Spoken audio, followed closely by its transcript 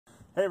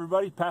Hey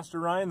everybody, Pastor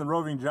Ryan, the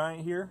Roving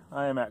Giant here.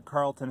 I am at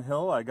Carlton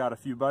Hill. I got a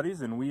few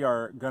buddies and we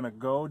are gonna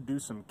go do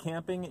some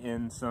camping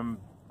in some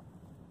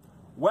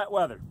wet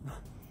weather.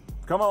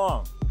 Come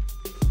along.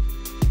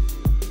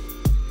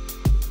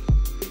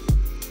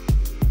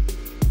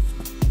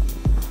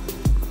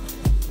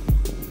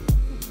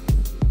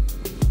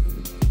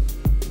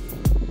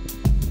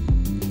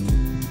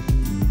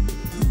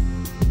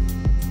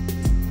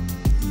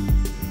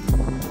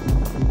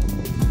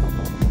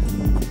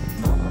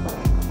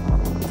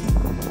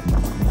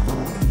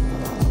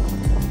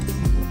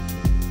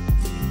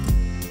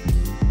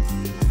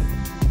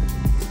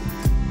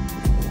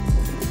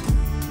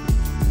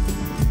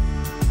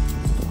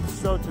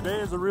 So today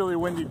is a really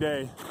windy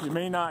day. You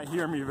may not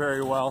hear me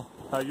very well.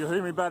 You'll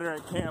hear me better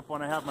at camp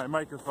when I have my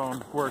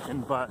microphone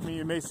working, but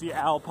you may see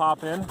Al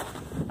pop in.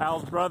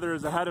 Al's brother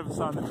is ahead of us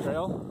on the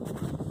trail.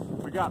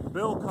 We got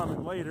Bill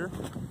coming later.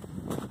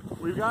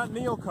 We've got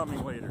Neil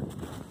coming later.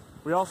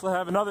 We also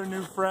have another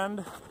new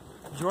friend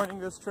joining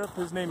this trip.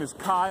 His name is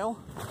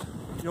Kyle.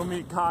 You'll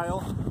meet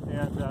Kyle,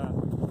 and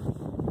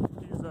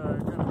he's going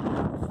to be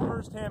on his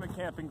first hammock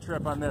camping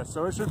trip on this,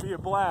 so it should be a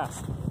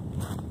blast.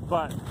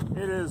 But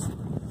it is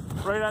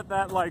right at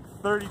that like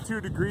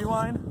 32-degree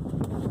line,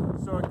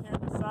 so it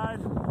can't decide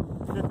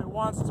if it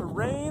wants to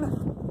rain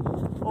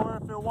or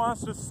if it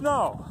wants to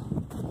snow.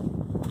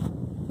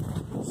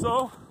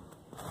 So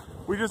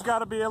we just got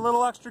to be a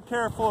little extra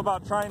careful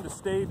about trying to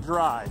stay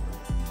dry.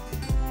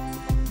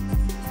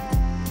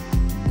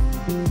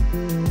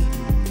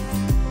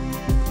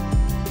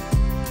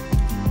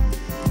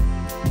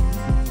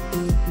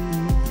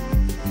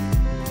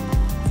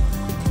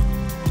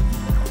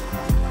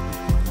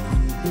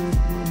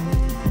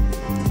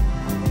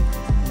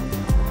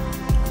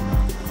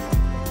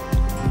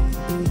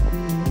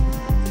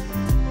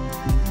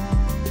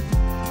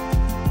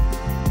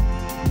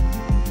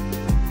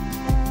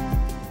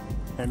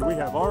 And we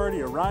have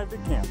already arrived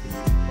at camp.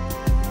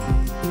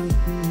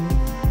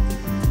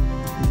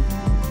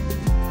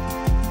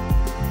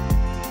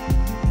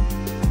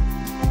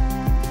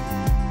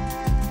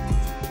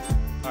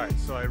 Alright,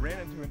 so I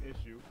ran into an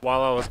issue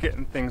while I was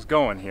getting things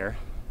going here.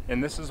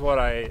 And this is what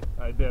I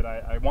did.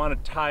 I want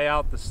to tie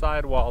out the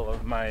sidewall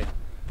of my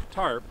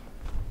tarp,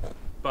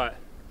 but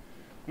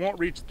won't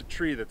reach the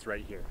tree that's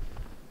right here.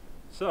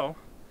 So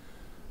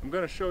I'm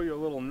going to show you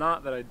a little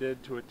knot that I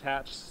did to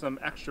attach some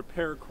extra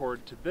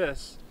paracord to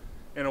this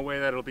in a way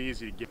that it'll be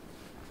easy to get.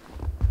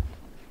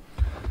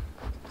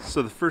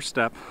 So the first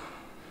step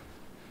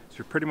is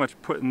you're pretty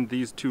much putting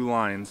these two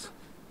lines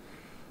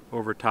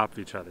over top of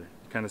each other.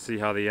 You kind of see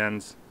how the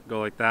ends go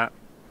like that.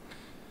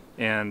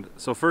 And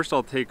so first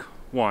I'll take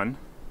one,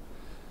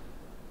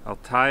 I'll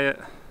tie it,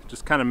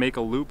 just kind of make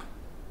a loop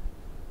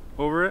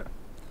over it,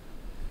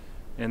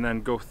 and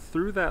then go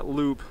through that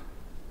loop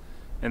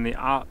in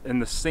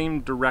the same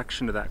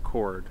direction of that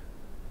cord.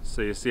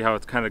 So you see how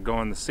it's kind of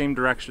going the same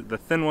direction. The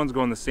thin one's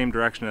going the same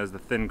direction as the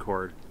thin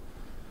cord.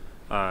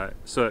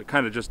 So it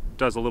kind of just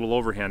does a little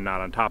overhand knot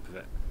on top of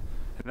it.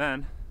 And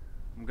then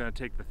I'm going to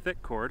take the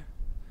thick cord.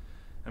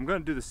 I'm going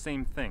to do the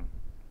same thing.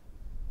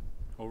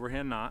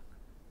 Overhand knot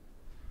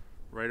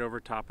right over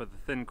top of the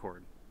thin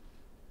cord.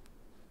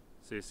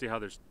 So you see how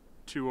there's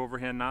two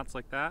overhand knots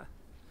like that?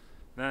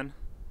 Then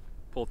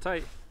pull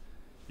tight.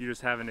 You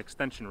just have an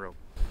extension rope.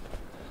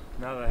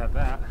 Now that I have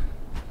that,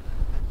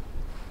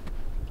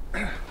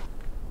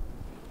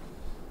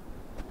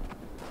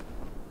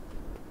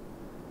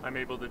 I'm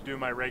able to do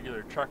my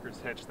regular trucker's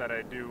hitch that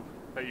I do,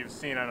 that you've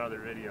seen on other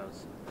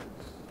videos.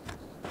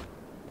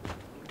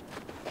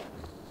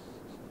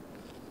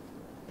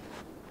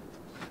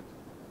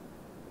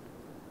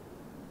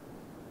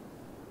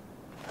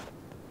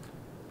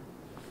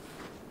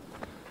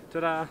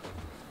 Ta-da!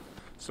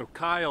 So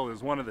Kyle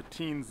is one of the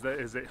teens that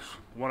is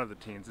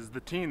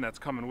the teen that's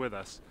coming with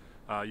us.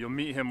 You'll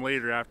meet him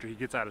later after he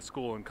gets out of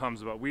school and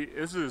comes, but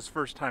this is his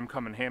first time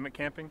coming hammock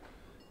camping,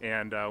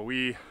 and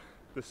we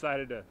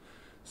decided to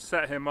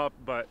set him up,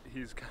 but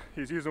he's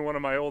using one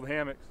of my old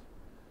hammocks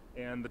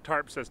and the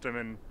tarp system,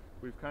 and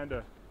we've kind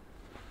of,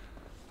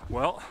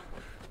 well,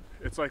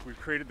 it's like we've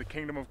created the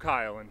kingdom of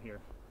Kyle in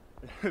here.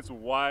 It's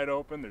wide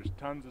open, there's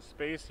tons of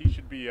space. He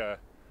should be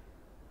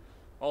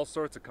all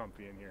sorts of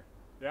comfy in here.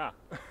 Yeah,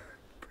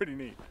 pretty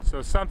neat.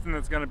 So something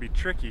that's going to be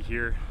tricky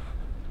here,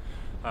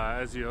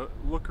 as you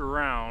look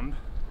around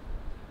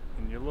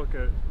and you look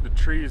at the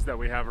trees that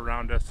we have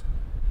around us,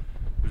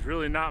 there's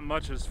really not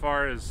much as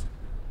far as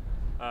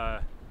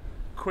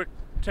quick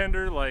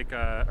tinder, like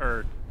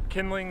or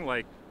kindling,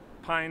 like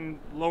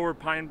lower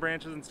pine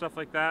branches and stuff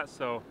like that.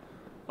 So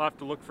I'll have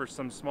to look for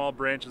some small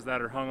branches that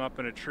are hung up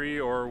in a tree,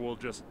 or we'll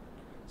just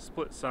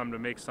split some to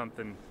make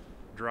something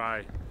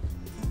dry.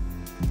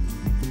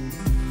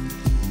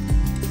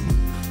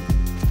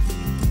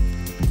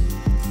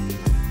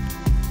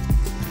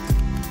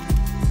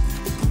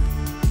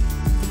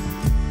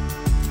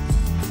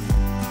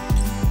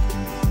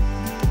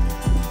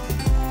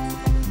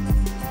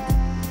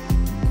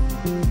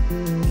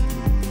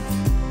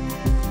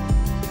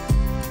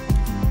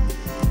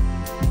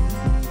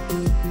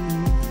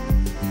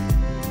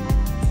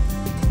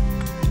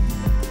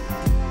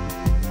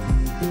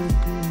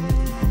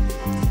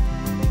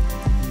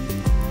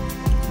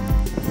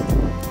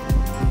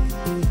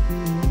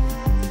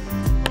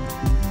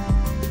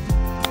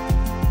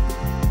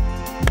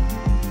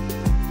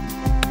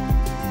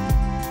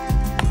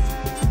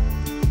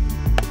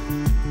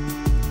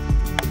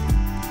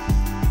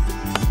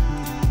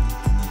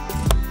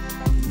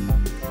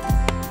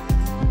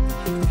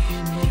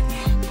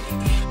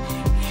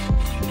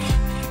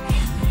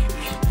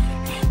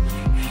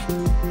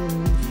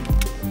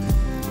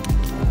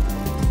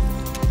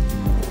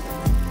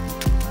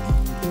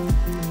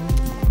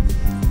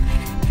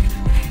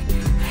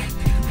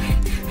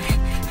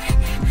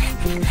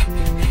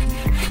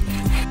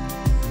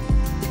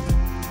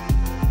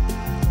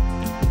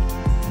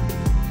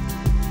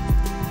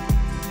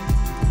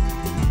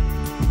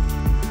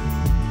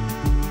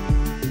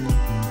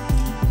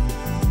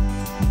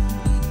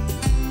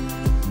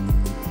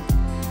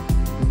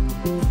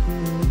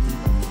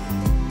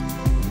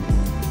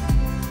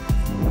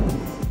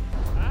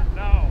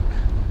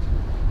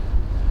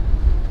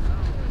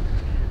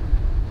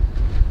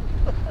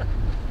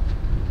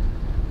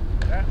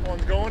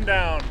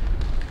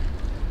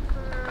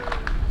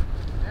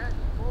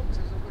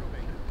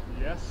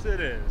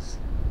 it is.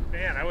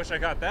 Man, I wish I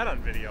got that on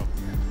video.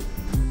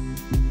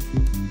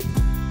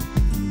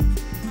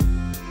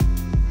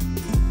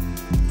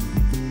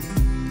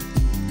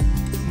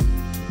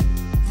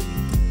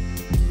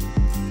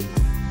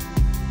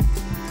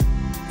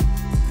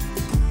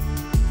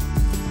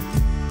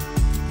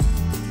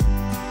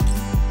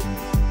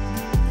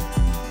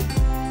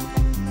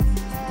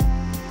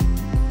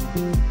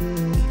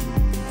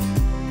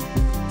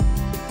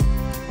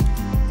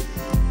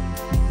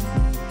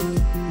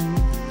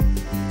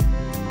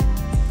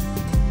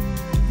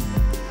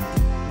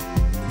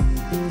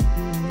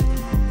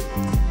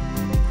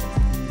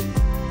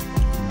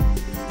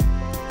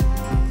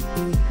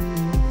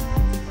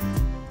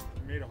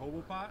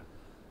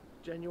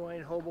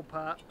 Genuine hobo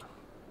pot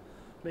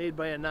made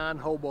by a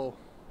non-hobo.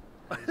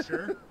 Are you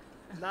sure?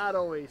 Not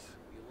always.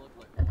 You look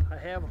like I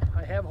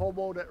have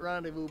hoboed at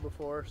Rendezvous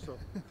before, so.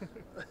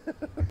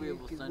 you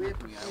will send it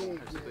to me. I won't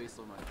have space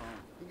on my phone.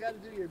 You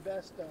got to do your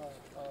best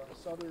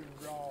southern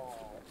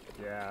drawl.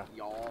 Yeah.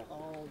 Y'all.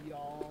 Oh,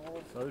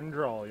 y'all. Southern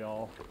drawl,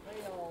 y'all.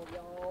 Hey,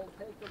 y'all.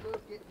 Take a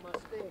look at my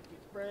stick.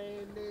 It's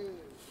brand new.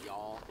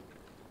 Y'all.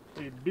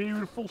 A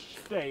beautiful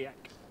steak.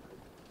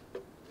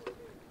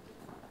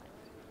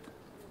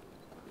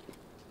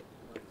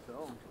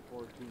 Sell them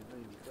for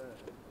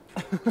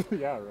 $14.97.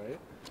 Yeah, right?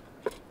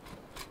 It's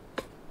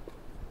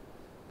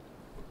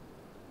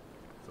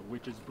a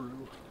witch's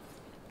brew.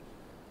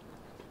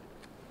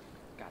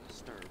 Gotta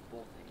stir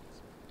both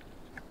hands.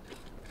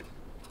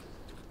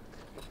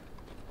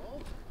 Oh.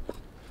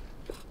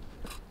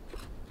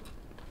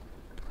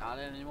 Not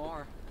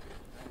anymore.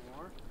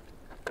 Anymore?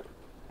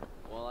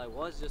 Well, I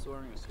was just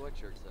wearing a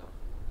sweatshirt, so.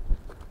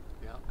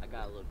 Yeah. I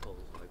got a little cold,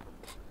 so I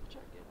couldn't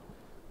check it.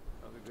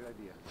 That'd be a good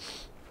idea.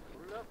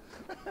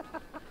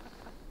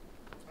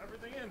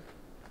 Everything in.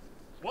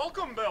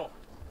 Welcome, Bill.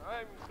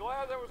 I'm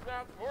glad that was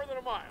not more than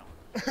a mile.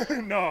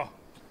 No,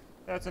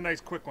 that's a nice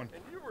quick one.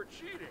 And you were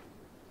cheating.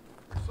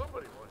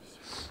 Somebody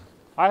was.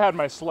 I had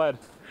my sled.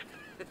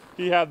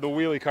 He had the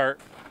wheelie cart.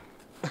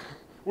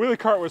 Wheelie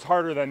cart was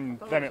harder than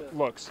it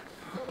looks.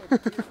 One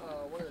of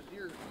the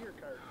deer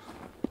carts.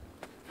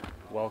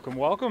 Welcome,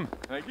 welcome.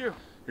 Thank you.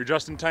 You're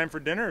just in time for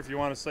dinner if you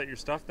want to set your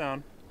stuff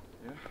down.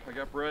 Yeah, I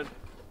got bread.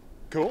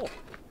 Cool.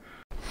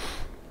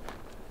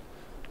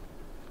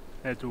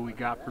 That's what we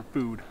got for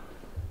food.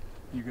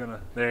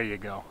 There you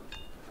go.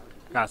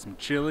 Got some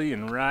chili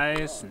and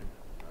rice and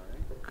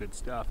good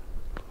stuff.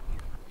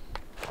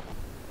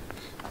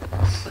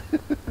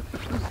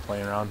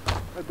 Playing around.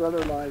 My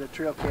brother-in-law had a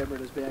trail camera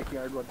in his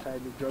backyard one time.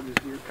 He drug his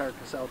deer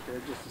carcass out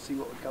there just to see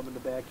what would come in the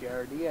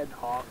backyard. He had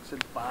hawks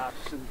and fox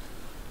and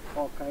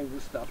all kinds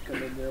of stuff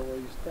come in there. Well,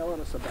 he's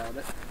telling us about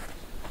it.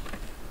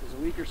 It was a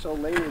week or so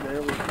later there,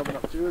 we were coming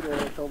up through there,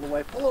 and I told my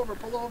wife, pull over,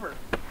 pull over.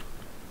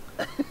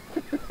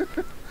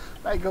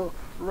 I go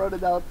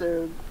running out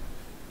there and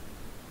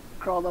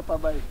crawled up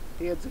on my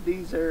hands and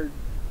knees there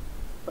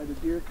by the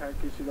deer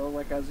carcass, you know,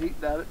 like I was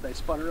eating at it, and I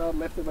spun around,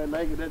 lifted my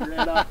leg, and then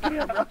ran off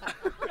camera.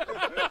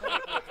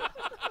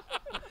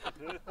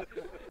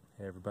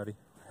 Hey everybody,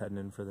 heading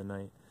in for the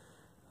night.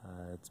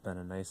 It's been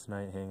a nice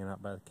night hanging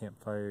out by the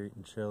campfire,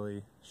 eating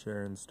chili,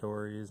 sharing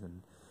stories,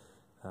 and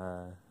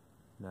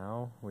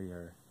now we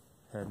are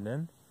heading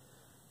in.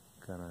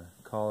 Gonna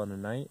call it a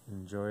night,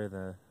 enjoy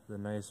the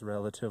nice,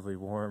 relatively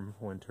warm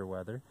winter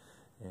weather,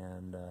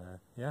 and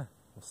yeah,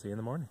 we'll see you in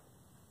the morning.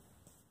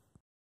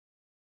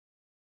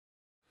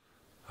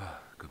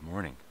 Good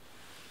morning.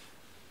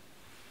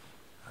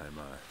 I'm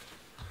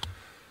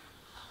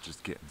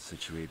just getting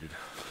situated.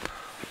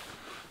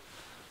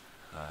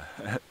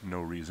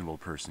 No reasonable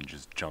person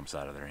just jumps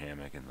out of their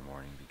hammock in the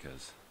morning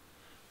because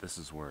this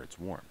is where it's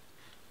warm.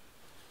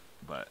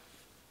 But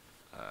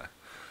I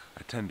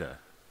tend to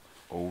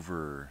how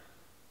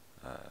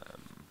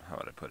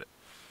would I put it?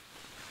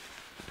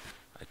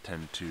 I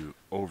tend to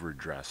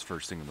overdress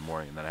first thing in the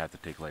morning, and then I have to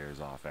take layers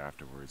off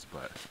afterwards.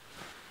 But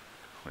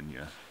when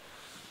you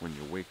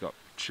wake up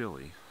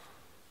chilly,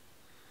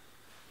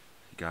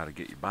 you gotta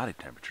get your body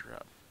temperature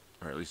up,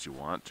 or at least you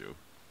want to.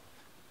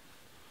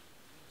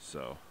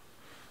 So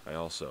I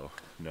also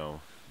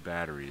know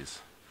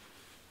batteries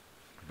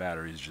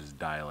just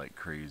die like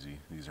crazy.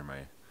 These are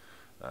my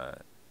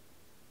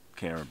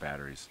camera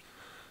batteries,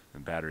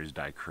 and batteries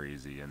die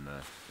crazy and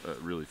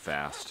really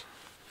fast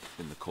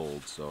in the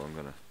cold, so I'm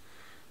gonna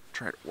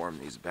try to warm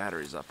these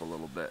batteries up a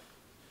little bit.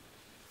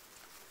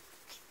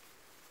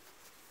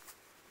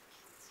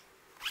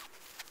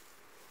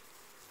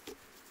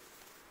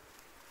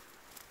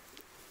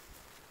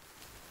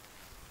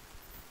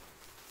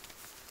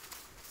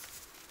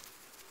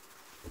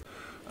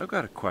 I've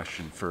got a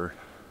question for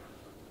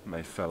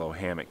my fellow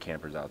hammock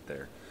campers out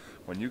there.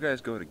 When you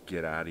guys go to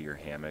get out of your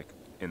hammock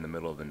in the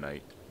middle of the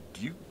night,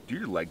 do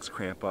your legs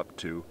cramp up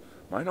too?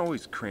 Mine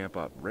always cramp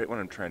up right when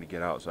I'm trying to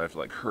get out, so I have to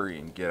like hurry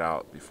and get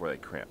out before they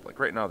cramp. Like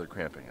right now they're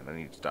cramping, and I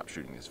need to stop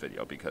shooting this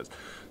video because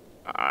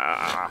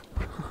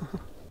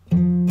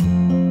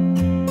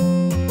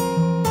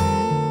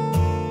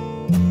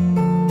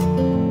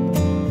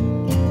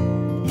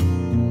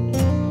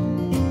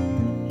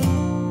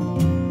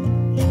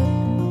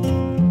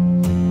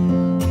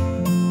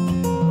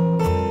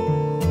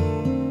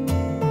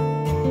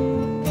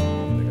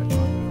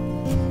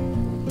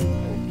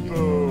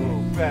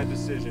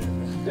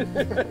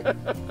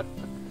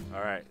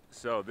All right,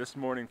 so this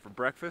morning for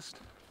breakfast,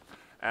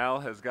 Al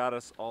has got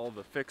us all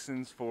the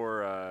fixings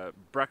for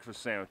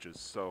breakfast sandwiches,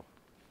 so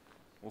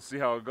we'll see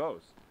how it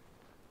goes.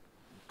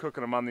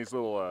 Cooking them on these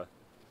little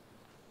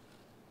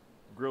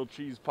grilled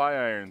cheese pie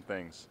iron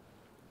things.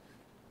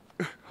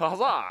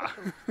 Huzzah!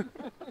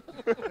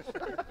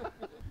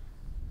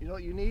 You know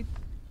what you need?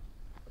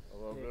 A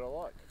little bit of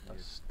luck. A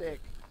stick.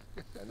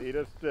 I need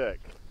a stick.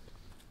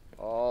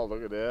 Oh,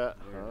 look at that.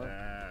 Look at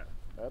that.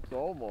 That's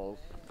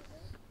almost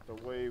the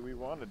way we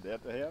wanted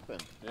that to happen.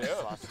 Yeah.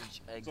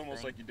 Sausage, egg It's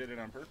almost thing. like you did it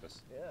on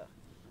purpose. Yeah.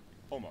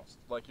 Almost.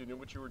 Like you knew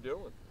what you were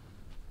doing.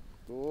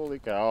 Holy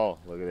cow,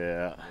 look at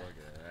that. Look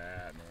at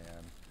that,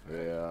 man.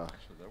 Yeah.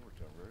 Actually, that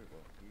worked out very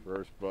well.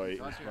 First bite.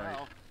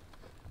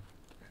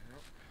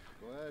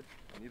 Go ahead.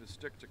 I need a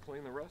stick to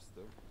clean the rest,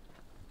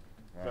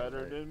 though.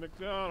 Better than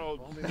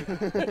McDonald's.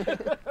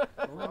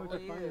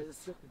 Probably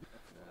is.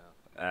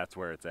 That's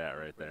where it's at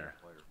right there.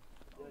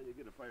 Yeah, you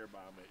get a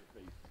firebomb at your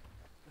face.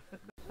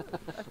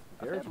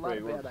 That's a lot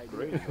of Hairspray bad works ideas.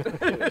 great.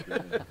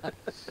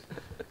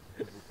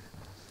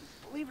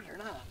 Believe it or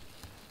not.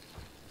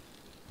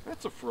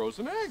 That's a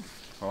frozen egg.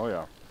 Oh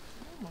yeah.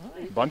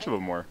 A bunch of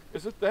them were.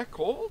 Is it that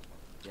cold?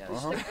 Yes.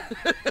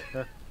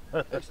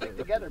 They stick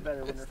together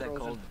better when It's they're that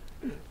frozen.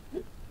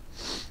 cold.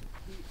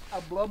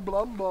 A blum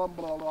blum blum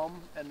blum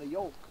blum, and the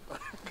yolk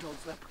don't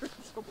separate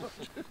so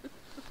much.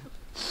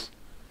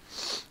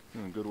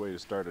 A good way to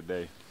start a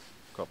day.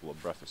 A couple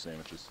of breakfast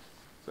sandwiches.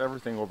 So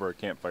everything over a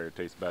campfire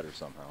tastes better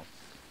somehow.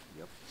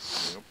 Yep. We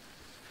used to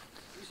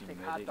You take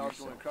made hot it dogs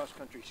when we yourself. cross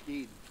country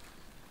skied.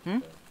 Hmm?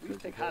 We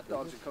used to take hot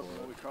dogs and cook them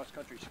when we cross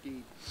country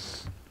skied.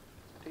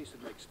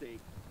 Tasted like steak.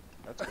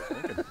 That's good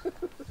thinking.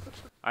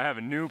 I have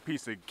a new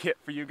piece of kit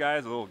for you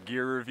guys, a little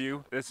gear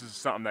review. This is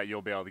something that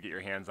you'll be able to get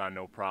your hands on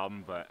no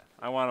problem, but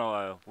I want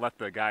to let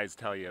the guys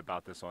tell you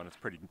about this one. It's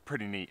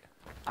pretty neat.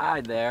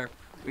 Hi there.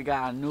 We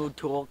got a new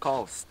tool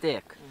called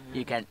stick.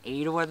 You can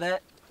eat with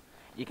it,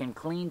 you can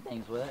clean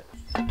things with it,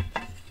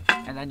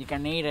 and then you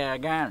can eat it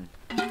again.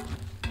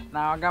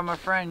 Now I got my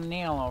friend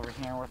Neil over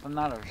here with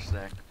another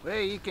stick. Well,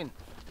 you can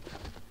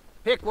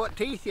pick what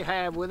teeth you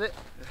have with it.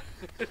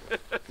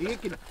 You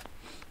can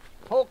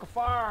poke a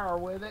fire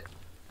with it,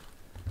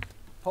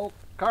 poke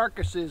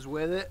carcasses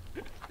with it,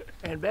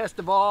 and best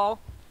of all,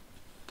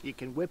 you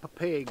can whip a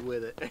pig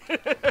with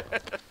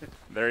it.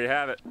 There you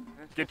have it.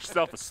 Get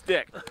yourself a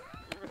stick.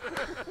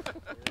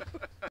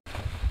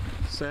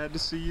 Sad to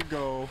see you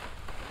go.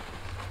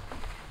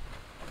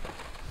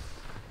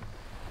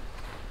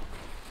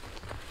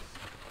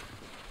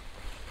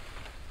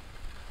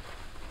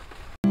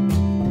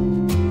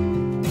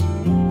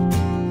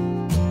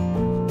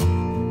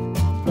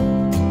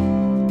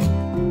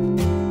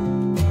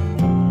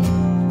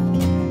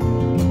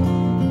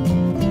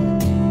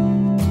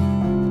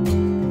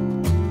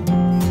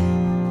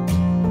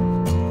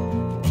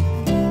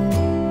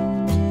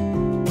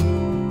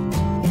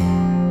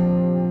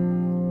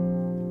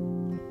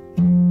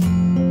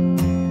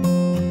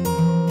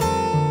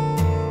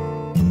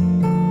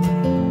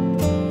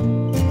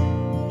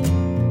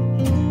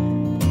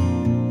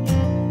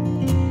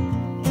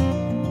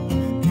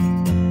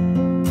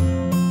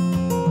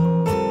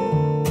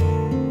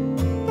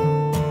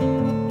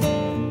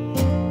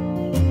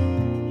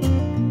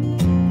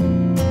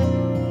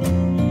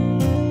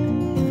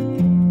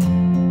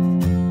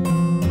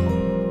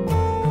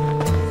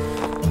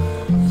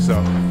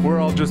 So we're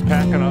all just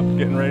packing up,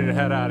 getting ready to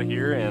head out of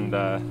here, and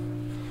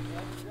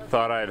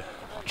thought I'd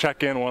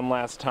check in one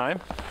last time.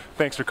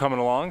 Thanks for coming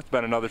along. It's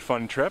been another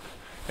fun trip,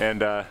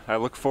 and I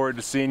look forward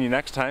to seeing you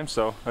next time.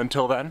 So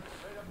until then,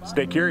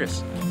 stay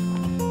curious.